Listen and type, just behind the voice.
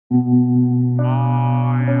In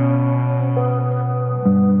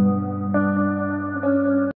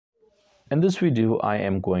this video, I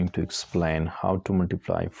am going to explain how to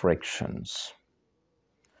multiply fractions.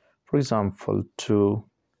 For example, 2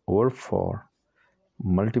 over 4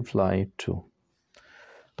 multiply 2.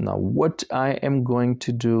 Now, what I am going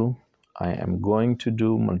to do,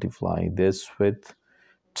 multiply this with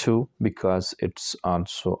 2 because it's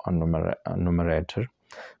also a numerator.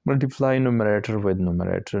 Multiply numerator with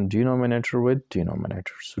numerator, denominator with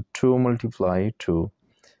denominator. So 2 multiply 2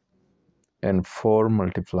 and 4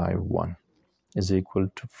 multiply 1 is equal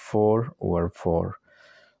to 4 over 4,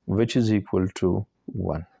 which is equal to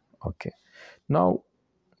 1. Okay, now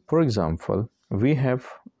for example, we have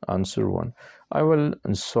answer 1. I will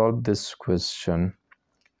solve this question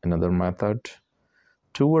another method.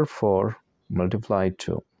 2 over 4 multiply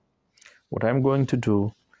 2. What I'm going to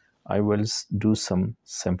do, I will do some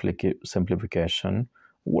simplification.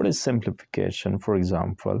 What is simplification? For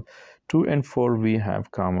example, 2 and 4 we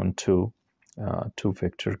have common 2, 2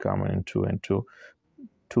 factor common in 2 and 2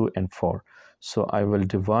 and 4. So I will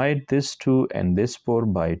divide this 2 and this 4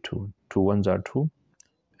 by 2. 2 ones are 2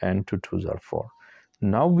 and 2 twos are 4.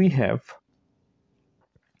 Now we have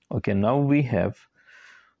 1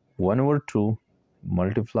 over 2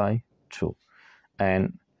 multiply 2.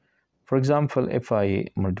 And for example, if I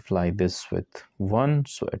multiply this with 1,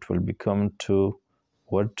 so it will become 2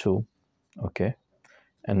 over 2. Okay,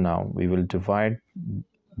 and now we will divide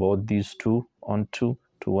both these 2 on 2.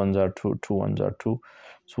 2 ones are 2, 2 ones are 2.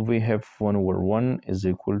 So we have 1 over 1 is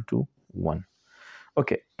equal to 1.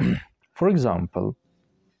 Okay, for example,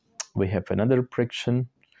 we have another fraction.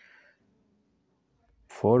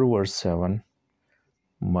 4 over 7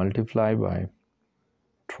 multiply by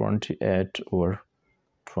 28 over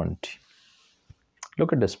 20.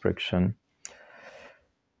 Look at this fraction.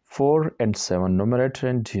 4 and 7, numerator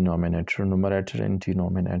and denominator,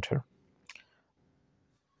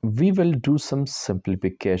 We will do some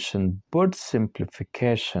simplification, but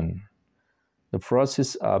the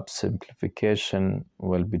process of simplification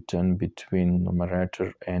will be done between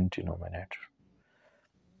numerator and denominator.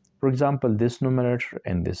 For example, this numerator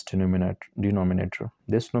and this denominator,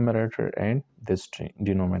 this numerator and this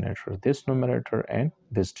denominator, this numerator and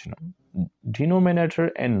this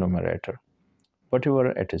denominator and numerator,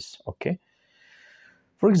 whatever it is. Okay.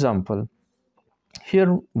 For example,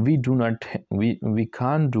 here we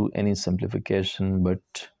can't do any simplification,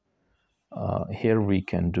 but here we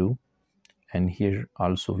can do, and here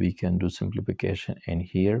also we can do simplification, and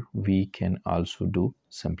here we can also do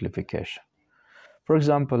simplification. For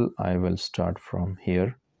example, I will start from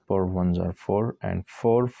here. 4 ones are 4 and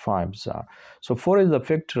 4 fives are. So 4 is the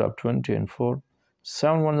factor of 20 and 4.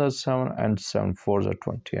 7 ones are 7 and 7 fours are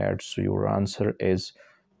 28. So your answer is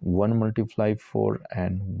 1 multiply 4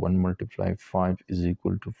 and 1 multiply 5 is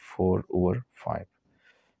equal to 4 over 5.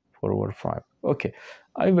 4 over 5. Okay,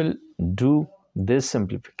 I will do this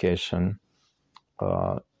simplification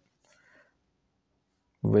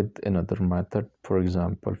with another method. For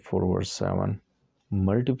example, 4 over 7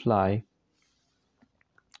 multiply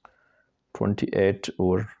 28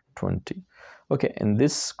 over 20. Okay, in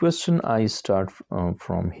this question I start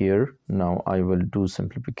from here. Now I will do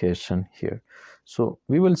simplification here. So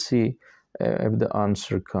we will see if the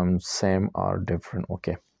answer comes same or different.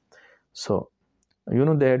 Okay, so you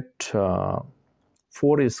know that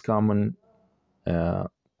 4 is common, a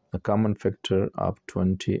common factor of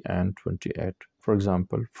 20 and 28. For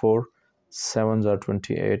example, 4 sevens are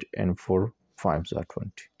 28 and 4 5s are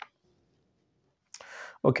 20.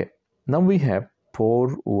 Okay, now we have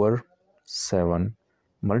 4 over 7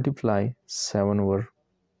 multiply 7 over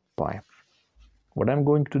 5. What I'm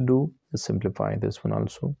going to do is simplify this one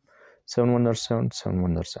also. 7 1 are 7, 7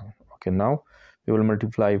 1 are 7. Okay, now we will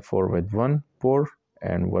multiply 4 with 1, 4,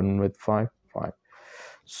 and 1 with 5, 5.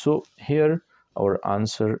 So here our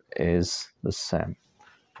answer is the same,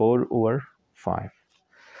 4 over 5.